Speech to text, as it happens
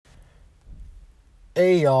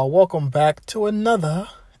Hey y'all, welcome back to another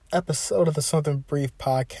episode of the Something Brief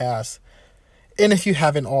podcast. And if you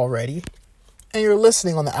haven't already, and you're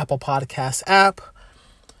listening on the Apple Podcast app,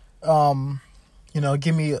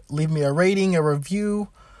 leave me a rating, a review,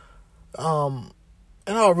 and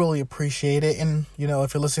I'll really appreciate it. And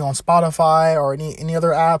if you're listening on Spotify or any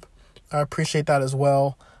other app, I appreciate that as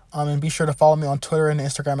well. And be sure to follow me on Twitter and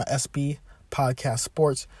Instagram at SB Podcast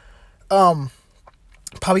Sports.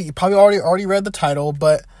 Probably already read the title,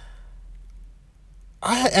 but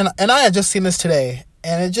I had just seen this today,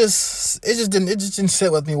 and it just didn't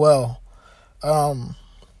sit with me well. In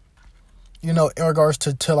regards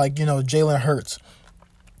to Jalen Hurts,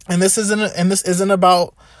 and this isn't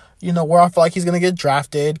about where I feel like he's gonna get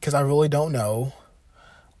drafted, because I really don't know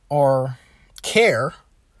or care,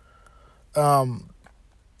 or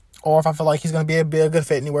if I feel like he's gonna be a good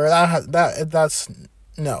fit anywhere. That's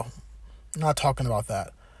no. Not talking about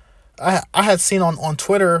that. I had seen on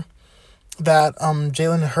Twitter that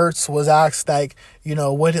Jalen Hurts was asked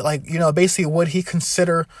basically would he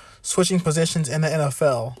consider switching positions in the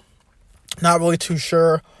NFL. Not really too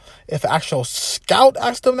sure if an actual scout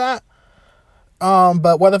asked him that.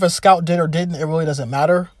 But whether if a scout did or didn't, it really doesn't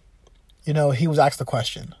matter. He was asked the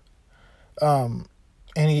question. And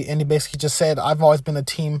he basically just said, I've always been a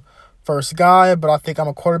team first guy, but I think I'm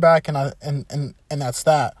a quarterback, and that's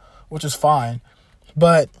that. Which is fine.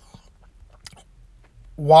 But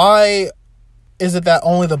why is it that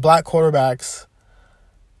only the black quarterbacks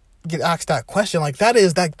get asked that question?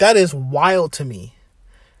 That is wild to me.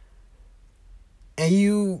 That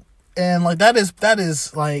is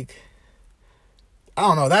I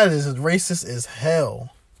don't know, that is racist as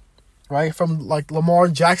hell. Right? From Lamar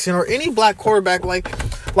Jackson or any black quarterback, why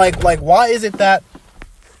is it that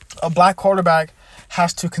a black quarterback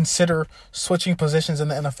has to consider switching positions in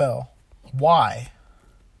the NFL? Why?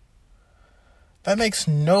 That makes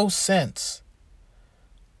no sense.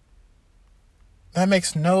 That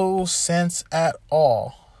makes no sense at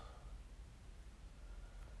all.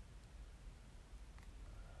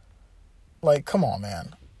 Come on,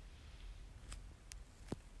 man.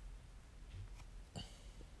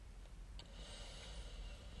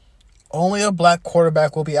 Only a black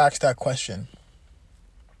quarterback will be asked that question.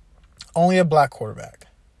 Only a black quarterback.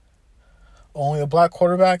 Only a black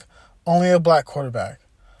quarterback. Only a black quarterback.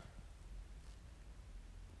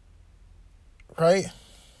 Right?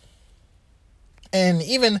 And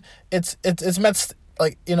even it's meant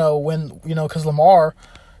because Lamar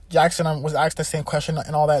Jackson was asked the same question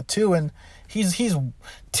and all that too, and he's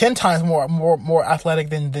 10 times more athletic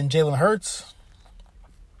than Jalen Hurts.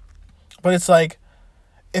 But it's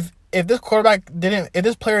if this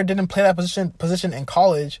player didn't play that position in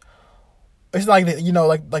college, it's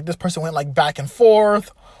this person went back and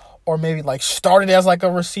forth, or maybe started as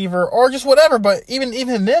a receiver or just whatever. But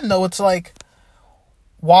even then though, it's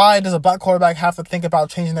why does a black quarterback have to think about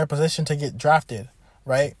changing their position to get drafted,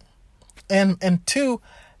 right? And two,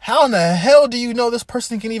 how in the hell do you know this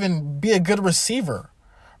person can even be a good receiver,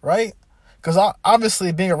 right? Because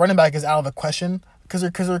obviously being a running back is out of the question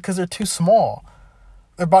because they're too small.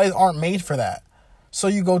 Their bodies aren't made for that. So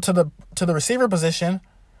you go to the receiver position,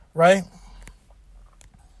 right?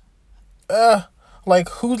 Who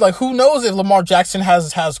knows if Lamar Jackson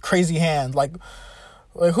has crazy hands?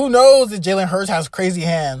 Who knows if Jalen Hurts has crazy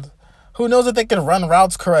hands? Who knows if they can run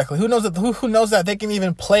routes correctly? Who knows that they can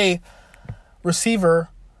even play receiver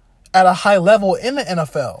at a high level in the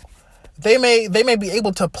NFL? They may be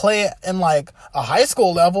able to play in a high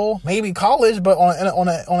school level, maybe college, but on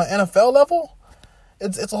an NFL level,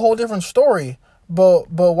 it's a whole different story. But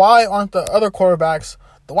why aren't the other quarterbacks,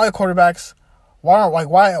 the white quarterbacks, why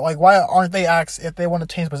aren't they asked if they want to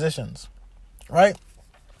change positions, right?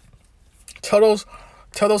 Tell those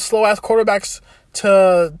slow ass quarterbacks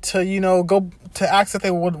to go to ask if they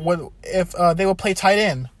would play tight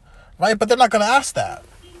end, right? But they're not going to ask that,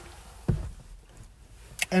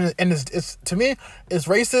 and it's to me, it's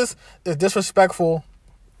racist, it's disrespectful,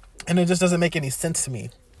 and it just doesn't make any sense to me.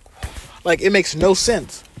 It makes no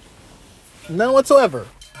sense, none whatsoever,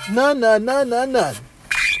 none.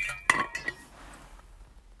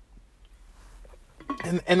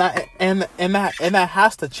 And that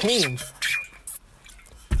has to change,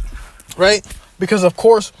 right? Because of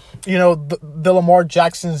course, the Lamar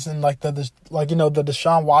Jacksons and the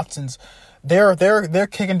Deshaun Watsons, they're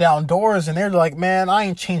kicking down doors, and they're like, man, I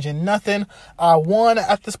ain't changing nothing. I won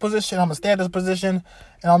at this position. I'm gonna stay at this position,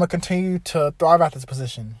 and I'm gonna continue to thrive at this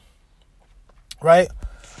position, right?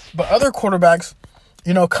 But other quarterbacks,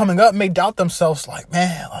 coming up may doubt themselves,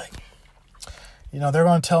 man, They're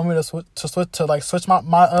going to tell me to switch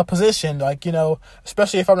my position, like,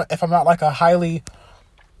 especially if I'm not like a highly,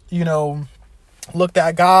 looked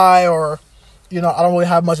at guy, or, I don't really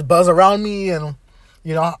have much buzz around me, and,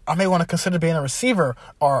 I may want to consider being a receiver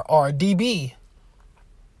or a DB.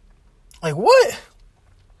 Like, what?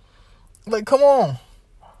 Like, come on.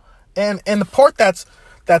 And the part that's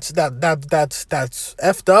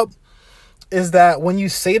effed up is that when you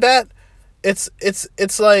say that, it's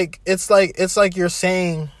like you're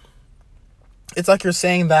saying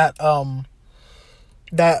that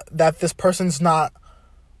that this person's not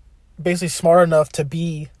basically smart enough to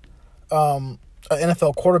be an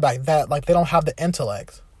NFL quarterback, that like they don't have the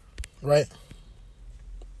intellect, right?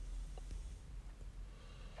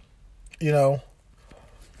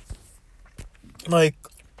 Like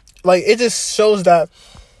it just shows that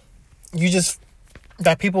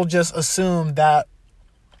that people just assume that,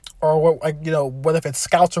 or whether if it's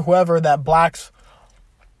scouts or whoever, that blacks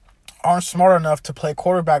aren't smart enough to play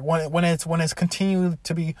quarterback when it's continued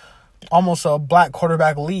to be almost a black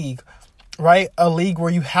quarterback league, right? A league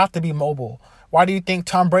where you have to be mobile. Why do you think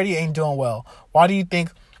Tom Brady ain't doing well? Why do you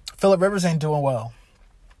think Phillip Rivers ain't doing well?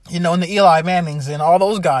 And the Eli Mannings and all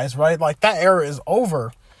those guys, right? Like, that era is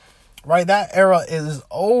over, right? That era is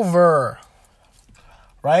over,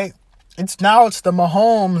 right? It's the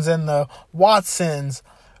Mahomes and the Watsons,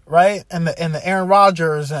 right? And the Aaron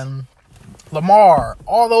Rodgers and Lamar,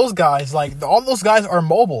 all those guys, like, all those guys are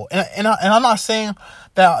mobile. And I'm not saying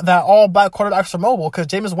that all black quarterbacks are mobile, because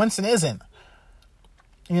Jameis Winston isn't.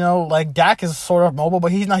 Like, Dak is sort of mobile,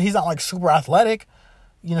 but he's not like super athletic.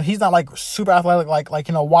 He's not like super athletic like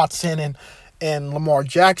Watson and Lamar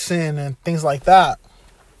Jackson and things like that.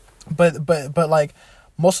 But like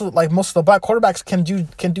most of the black quarterbacks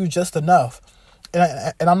can do just enough.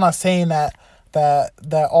 And I'm not saying that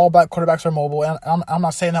all black quarterbacks are mobile, and I'm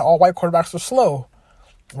not saying that all white quarterbacks are slow,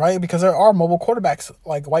 right? Because there are mobile quarterbacks,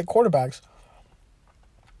 like white quarterbacks.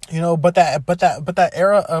 But that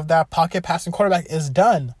era of that pocket passing quarterback is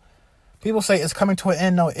done. People say it's coming to an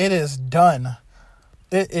end. No, it is done.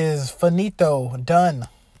 It is finito, done.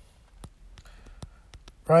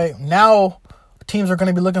 Right? Now, teams are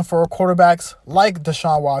going to be looking for quarterbacks like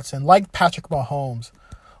Deshaun Watson, like Patrick Mahomes,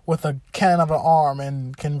 with a cannon of an arm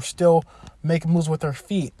and can still make moves with their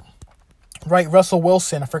feet. Right? Russell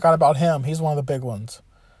Wilson, I forgot about him. He's one of the big ones.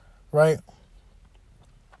 Right?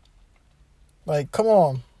 Like, come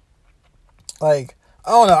on. Like, I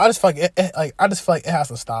don't know. I just feel like it has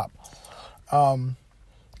to stop.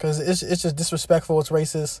 Because it's just disrespectful. It's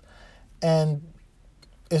racist, and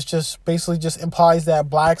it's just basically just implies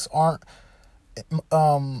that blacks aren't,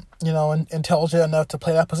 intelligent enough to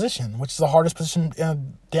play that position, which is the hardest position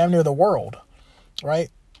in damn near the world,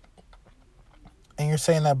 right? And you're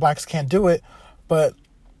saying that blacks can't do it, but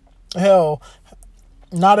hell,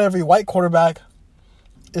 not every white quarterback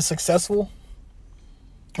is successful,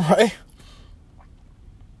 right?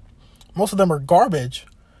 Most of them are garbage.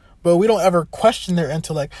 But we don't ever question their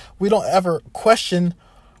intellect. We don't ever question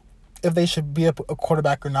if they should be a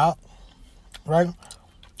quarterback or not, right?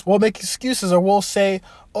 We'll make excuses, or we'll say,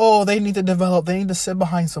 oh, they need to develop. They need to sit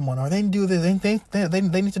behind someone, or they need to do this. They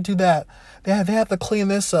need to do that. They have to clean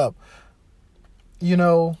this up.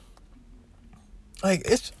 Like,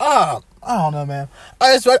 it's I don't know, man.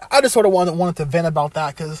 I just sort of wanted to vent about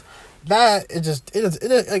that, because that it just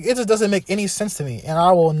doesn't make any sense to me, and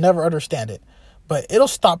I will never understand it. But it'll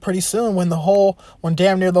stop pretty soon when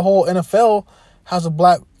damn near the whole NFL has a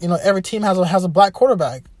black, every team has a black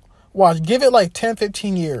quarterback. Watch, give it like 10,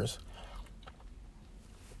 15 years.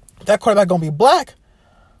 That quarterback going to be black,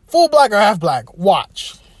 full black or half black.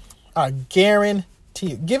 Watch. I guarantee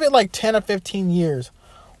you. Give it like 10 or 15 years.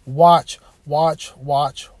 Watch. It's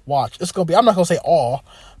going to be, I'm not going to say all,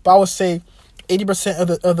 but I would say 80% of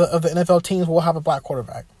the NFL teams will have a black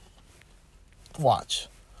quarterback. Watch.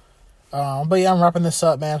 But yeah, I'm wrapping this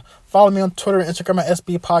up, man. Follow me on Twitter and Instagram at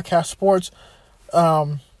SB Podcast Sports.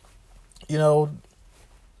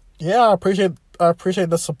 Yeah, I appreciate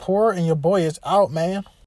the support, and your boy is out, man.